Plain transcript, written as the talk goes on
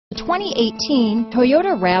2018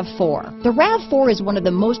 Toyota RAV4. The RAV4 is one of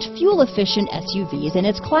the most fuel-efficient SUVs in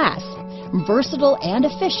its class. Versatile and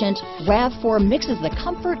efficient, RAV4 mixes the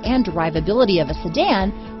comfort and drivability of a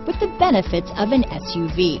sedan with the benefits of an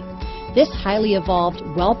SUV. This highly evolved,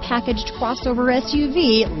 well-packaged crossover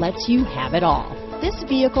SUV lets you have it all. This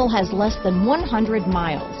vehicle has less than 100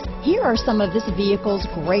 miles. Here are some of this vehicle's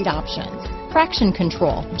great options: traction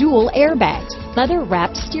control, dual airbags,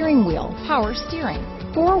 leather-wrapped steering wheel, power steering,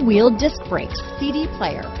 four-wheel disc brakes, CD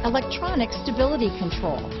player, electronic stability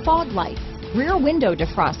control, fog lights, rear window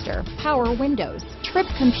defroster, power windows, trip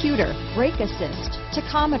computer, brake assist,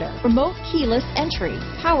 tachometer, remote keyless entry,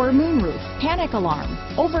 power moonroof, panic alarm,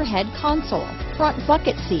 overhead console, front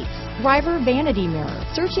bucket seats, driver vanity mirror.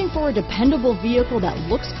 Searching for a dependable vehicle that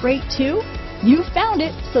looks great too? You found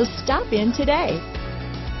it, so stop in today.